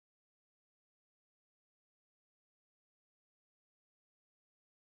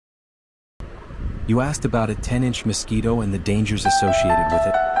You asked about a 10-inch mosquito and the dangers associated with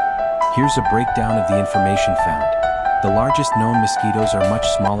it. Here's a breakdown of the information found. The largest known mosquitoes are much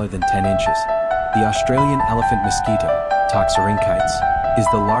smaller than 10 inches. The Australian elephant mosquito, Toxorynchites, is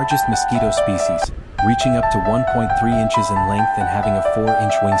the largest mosquito species, reaching up to 1.3 inches in length and having a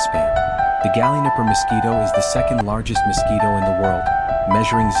 4-inch wingspan. The gallinaper mosquito is the second largest mosquito in the world,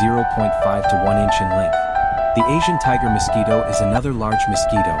 measuring 0.5 to 1 inch in length. The Asian tiger mosquito is another large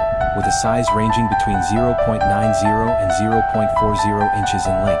mosquito, with a size ranging between 0.90 and 0.40 inches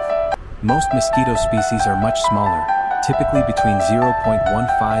in length. Most mosquito species are much smaller, typically between 0.15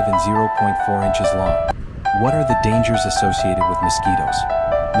 and 0.4 inches long. What are the dangers associated with mosquitoes?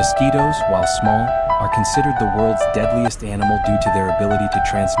 Mosquitoes, while small, are considered the world's deadliest animal due to their ability to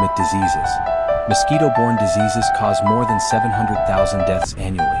transmit diseases. Mosquito-borne diseases cause more than 700,000 deaths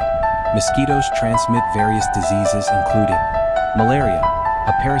annually. Mosquitoes transmit various diseases including malaria,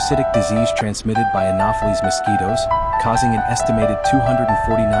 a parasitic disease transmitted by Anopheles mosquitoes, causing an estimated 249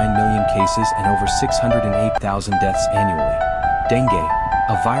 million cases and over 608,000 deaths annually. Dengue,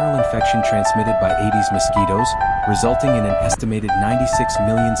 a viral infection transmitted by Aedes mosquitoes, resulting in an estimated 96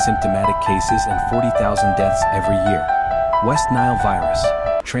 million symptomatic cases and 40,000 deaths every year. West Nile virus,